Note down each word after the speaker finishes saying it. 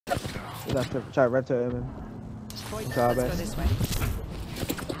We'll have to try red to him. Try our best. This way.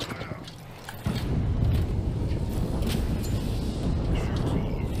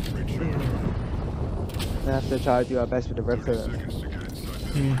 We have to try to do our best with the red to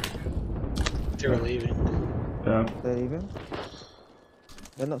him. They're leaving. Yeah. They're leaving?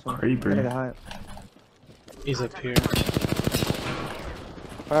 They're not so Creeper. They're high. He's up here.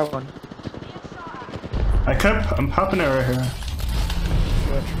 Fire one. I'm popping it right here.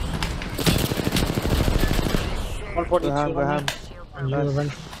 142 Behind. on you,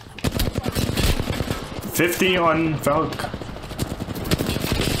 Revenant. 50 on Valk.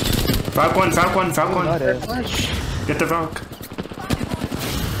 Valk one. Oh, there. Get the Valk.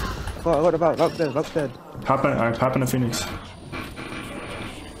 I got the Valk. Valk's dead. Popping a Phoenix.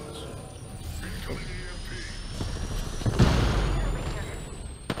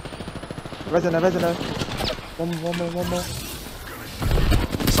 Resident. One more.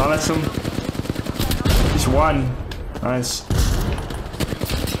 Silence him. He's one. Nice.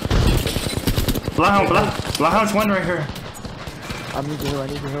 Bloodhound's one right here. I need to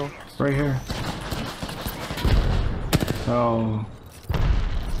heal. Right here. Oh.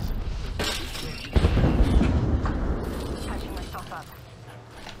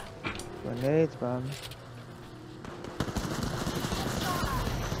 Grenades, man.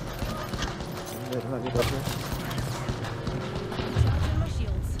 Wait, might be better. Charging my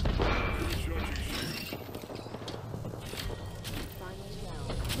shields.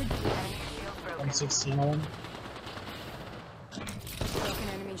 116 on him. Broken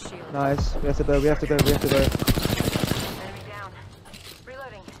enemy shield. Nice. We have to go. Enemy down.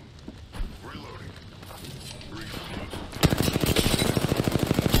 Reloading.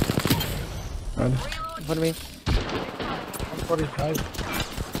 Good. In front of me. 145.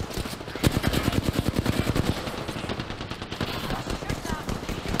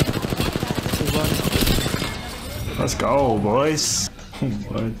 Let's go, boys.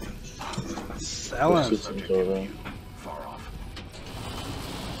 What?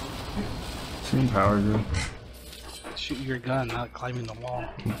 Team power, dude. Shoot your gun, not climbing the wall.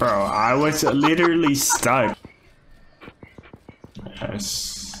 Bro, I was literally stuck.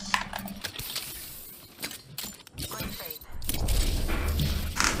 Yes.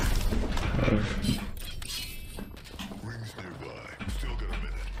 Rings nearby. Still got a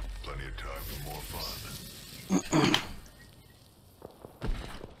minute. Plenty of time for more fun.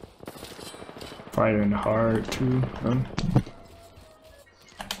 Fighting hard too. Huh?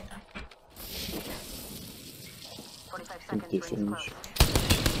 45 seconds. Rings close.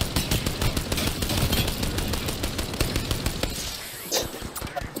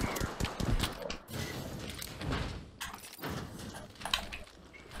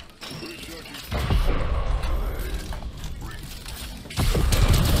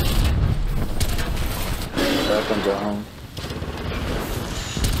 Back on Bloodhound.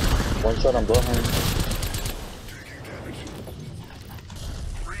 One shot on Bloodhound.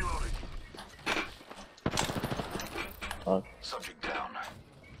 Subject down.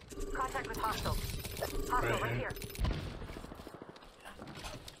 Contact with hostile. Right here.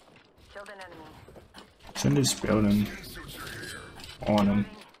 Killed an enemy. It's in this building. On him.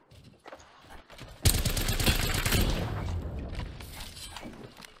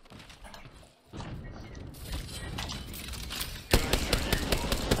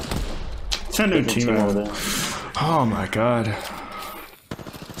 It's a new team over there. Oh my god.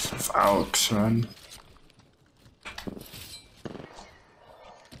 Valks, man.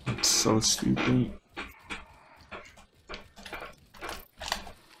 It's so stupid.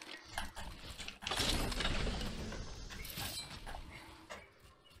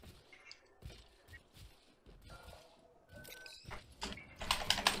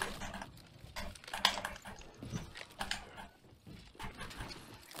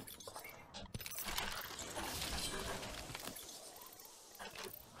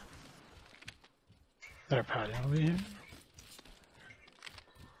 They're padding over here.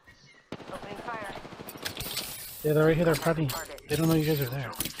 Opening fire. Yeah, they're right here, they're padding. They don't know you guys are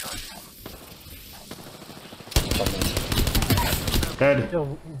there. Dead.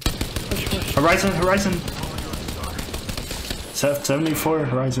 Yo, push. Horizon. 74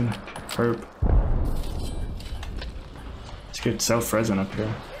 Horizon. Herb. Let's get self-resin up here.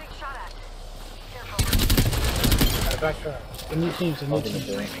 Getting shot at. Careful. Back up. The new teams, the new teams.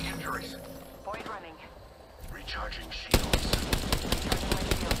 Injuries. Void running. Recharging shields.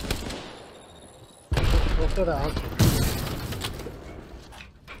 Go fill that out.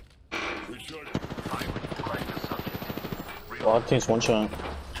 Oh, our team's one shot.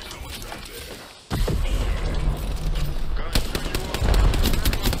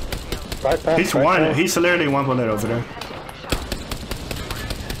 He's one. He's literally one bullet over there.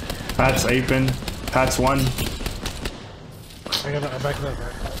 Pat's aping. Pat's one. I back it up,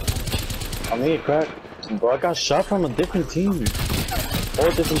 right? I need crack. Bro, I got shot from a different team.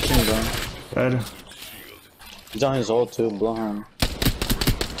 All different team, bro. Dead. He's on his ult too, blow him.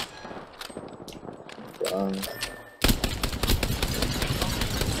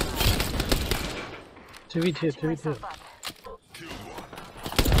 2v2, 2v2.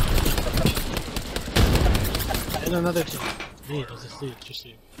 And another team. Lead, just lead, just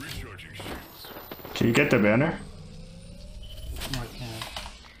lead. Can you get the banner? No, I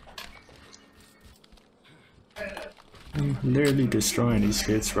can't. I'm literally destroying these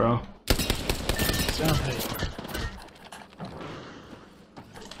kids, bro. Sound height.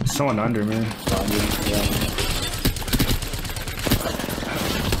 There's someone under me.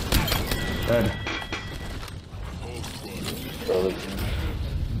 Dead.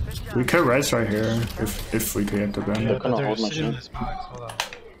 We could res right here if we could get the banner. Yeah, but they're sitting in this box. Hold on.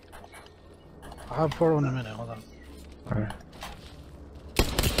 I'll have portal in a minute. Hold on. Alright.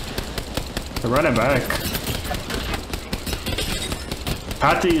 They're running back.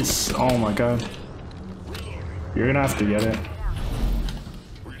 Patty's. Oh my god. You're gonna have to get it.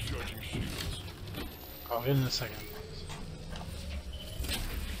 I'll get in a second.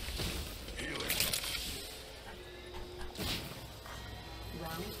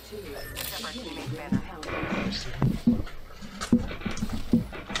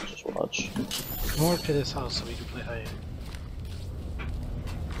 Just watch. More to this house so we can play high.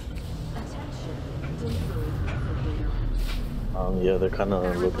 Yeah, they're kind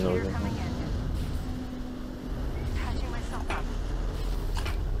of looking over. Patching myself up.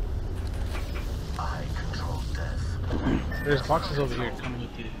 I control death. There's boxes over here coming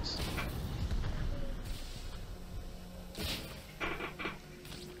with these.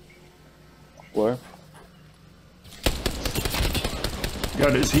 Where?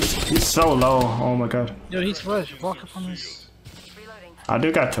 Yo, he's so low. Oh my god. Yo, he's flush. Walk up on this. Reloading. I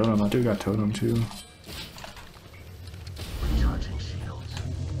do got totem too. Recharging shields.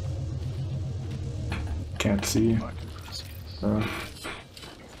 Can't see. Oh,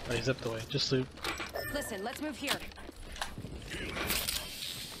 he's up the way. Just loot. Listen, let's move here.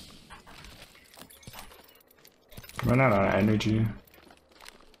 Run out of energy.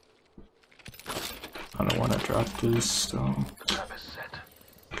 I don't want to drop this though.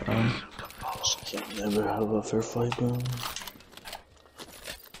 Okay. Just can't never have a fair fight, bro.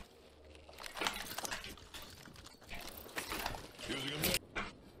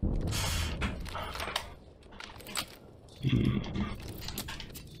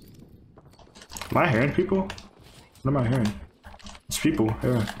 Am I hearing people? What am I hearing? It's people,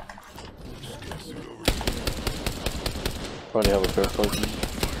 yeah. Probably have a fair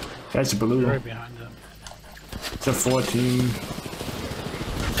fight. That's blue. Right behind them. It's a 14.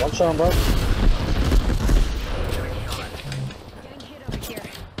 One shot, bro. Getting hit over here.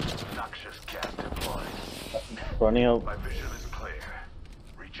 Noxious gas deployed. Running out. My vision is clear.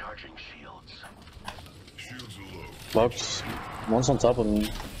 Recharging shields. Shields are low. Box. One's on top of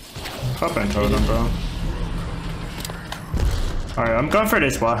me. Up and totem, bro. Alright, I'm going for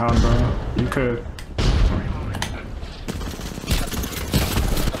this bloodhound, bro. You could.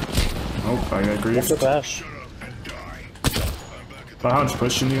 Oh, I got What's grief. the bash? Bloodhound's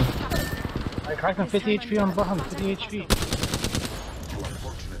pushing you. I cracked him 50 HP on bottom. 50 HP.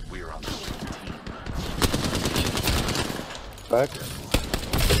 Unfortunate we're on the Back.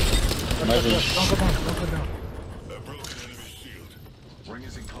 Imagine. Don't go down. Don't go down. A broken enemy shield. Ring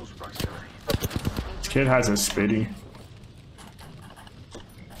is in close proximity. This kid has a spitty.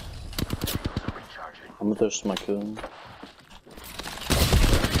 Recharging. I'm gonna thirst my kill.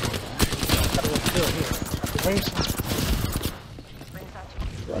 Still here. Very small.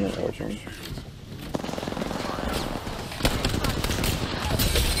 Running out one.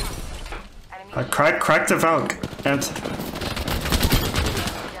 I cracked the Valk. And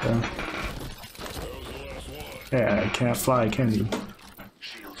yeah, I can't fly, can you?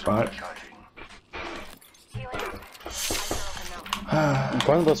 But In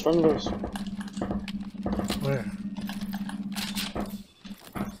front of us, front of us. Where?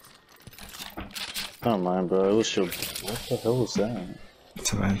 Oh man, bro, it was so. What the hell was that?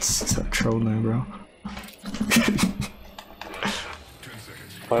 it's a trolling, bro.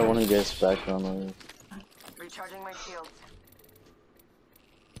 Probably one of you guys back on the. Recharging my shields.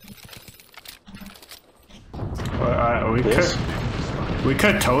 Well, This? we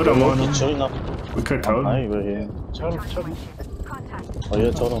could totem on him. Showing up. We could Hi, totem. we're here. Totem. Contact. Oh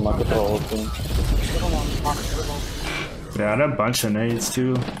yeah, told him I could throw a whole thing. Yeah, I had a bunch of nades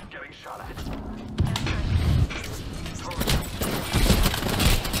too. Getting shot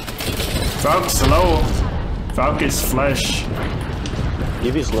Valk's low. Valk is flesh.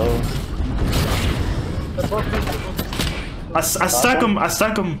 Eevee's low. I stuck him. I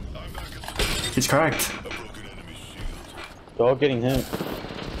stuck him. He's cracked. They're all getting hit.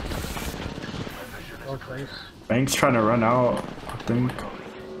 Okay. Bank's trying to run out, I think.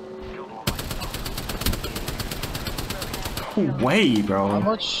 No way, bro. How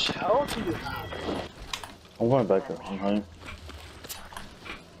much health do you have? I'm going back up. I'm high.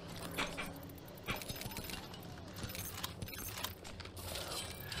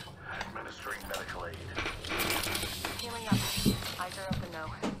 Administering medical aid. Healing up. Eyes are open now.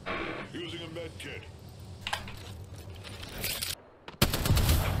 Using a med kit.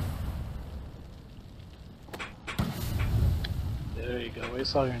 There you go.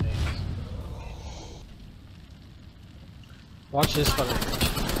 Waste all your names. Watch this fella.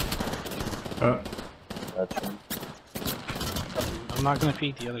 Gotcha. I'm not gonna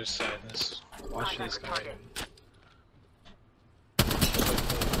peek the other side. Let's watch this guy.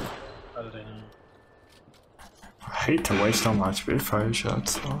 How did I know? I hate to waste all my Spitfire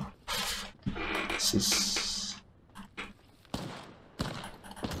shots though. This is...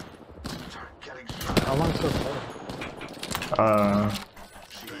 How long till play? My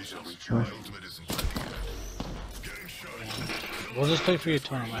ultimate isn't ready yet. Getting shot. We'll just play for your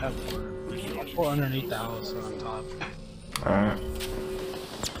turn. I have 4 underneath the house on top. Alright.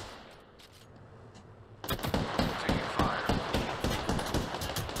 Taking fire.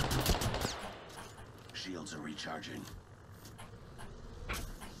 Shields are recharging.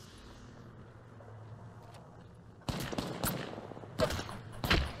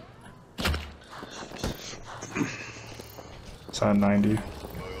 It's at 90. My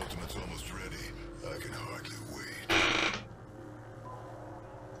ultimate's almost ready. I can hardly wait.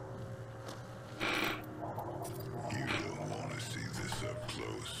 You don't want to see this up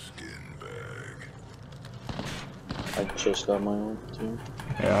close, skin bag. I just got my own too.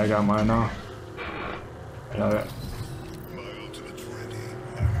 Yeah, I got mine now. Yeah. My ultimate's ready.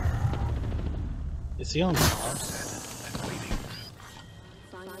 Is he on top?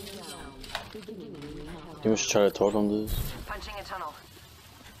 You should try to totem this. Punching a tunnel.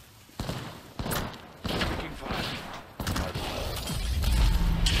 Taking fire.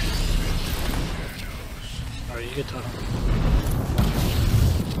 Alright, you get totem.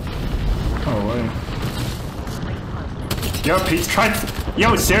 Oh wait. Yo, Pete, try.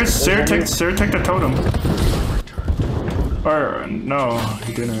 Yo, Sarah, take the totem. Or no,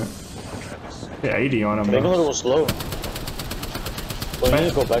 he didn't. Yeah, 80 on him. Make him a Though. little slow. Well, you need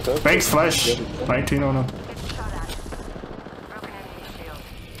to go back up. Bank's flash. 19 on him. Get shot at. Broken enemy shield.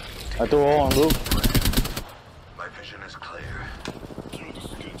 I threw all on loop. My vision is clear.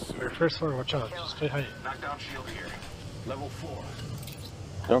 Alright, first floor, watch out. Just play high. Knockdown shield here. Level 4.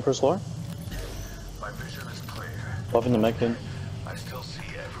 You're on first floor? My vision is clear. Buffing the mech in. I still see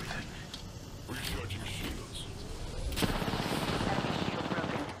everything. Recharging shields. Enemy shield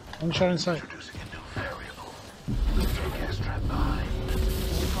broken. One shot inside. Introducing a new variable. Gas trap behind.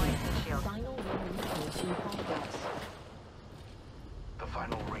 Deploying heat shield. The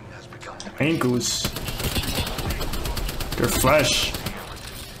final ring has begun. Ankles. They're flash.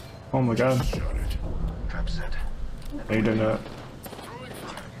 Oh my god. Shot it. Trap set. They did that.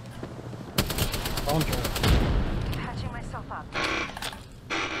 Patching myself up.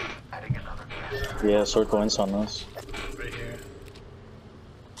 Adding another gas trap. Yeah, circle ins on us. Right here.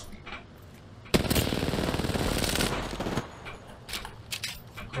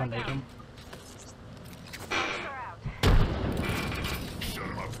 Grenade him. Monster out. Shut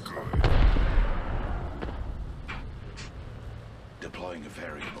him up good. Deploying a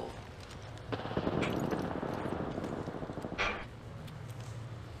variable.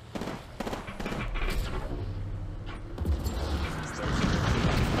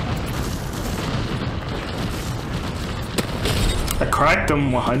 I cracked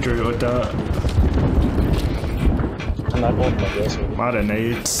him 100 with that. I'm not going to my guess. Lot of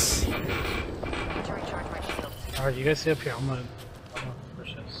nades. To recharge my shields. Alright, you guys stay up here. I'm gonna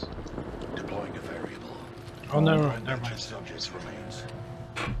push this. Deploying a variable. Oh, never mind. Subjects remains.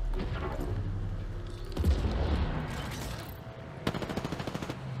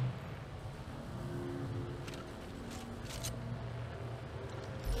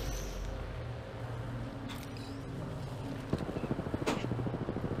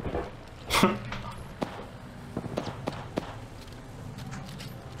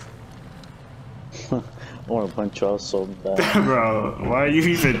 I want to punch y'all so bad. Bro, why are you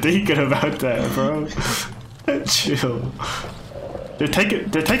even thinking about that, bro? Chill. They're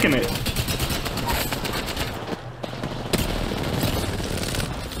taking it.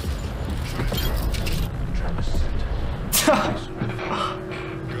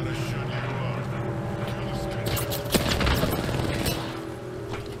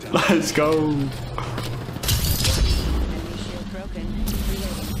 Let's go. Enemy shield broken.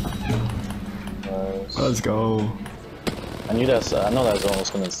 Reloading. Nice. Let's go. I knew that. I know that zone was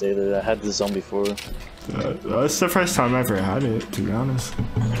gonna stay there. I had this zone before. That's the first time I ever had it, to be honest.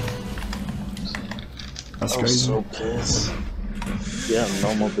 That's I was crazy. so pissed. Yeah,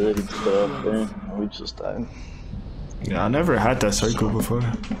 no mobility to put up there. And we just died. Yeah, I never had that circle before.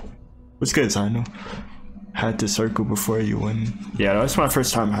 What's good, Zino? Had the circle before you win. Yeah, that's my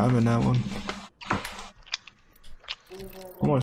first time having that one.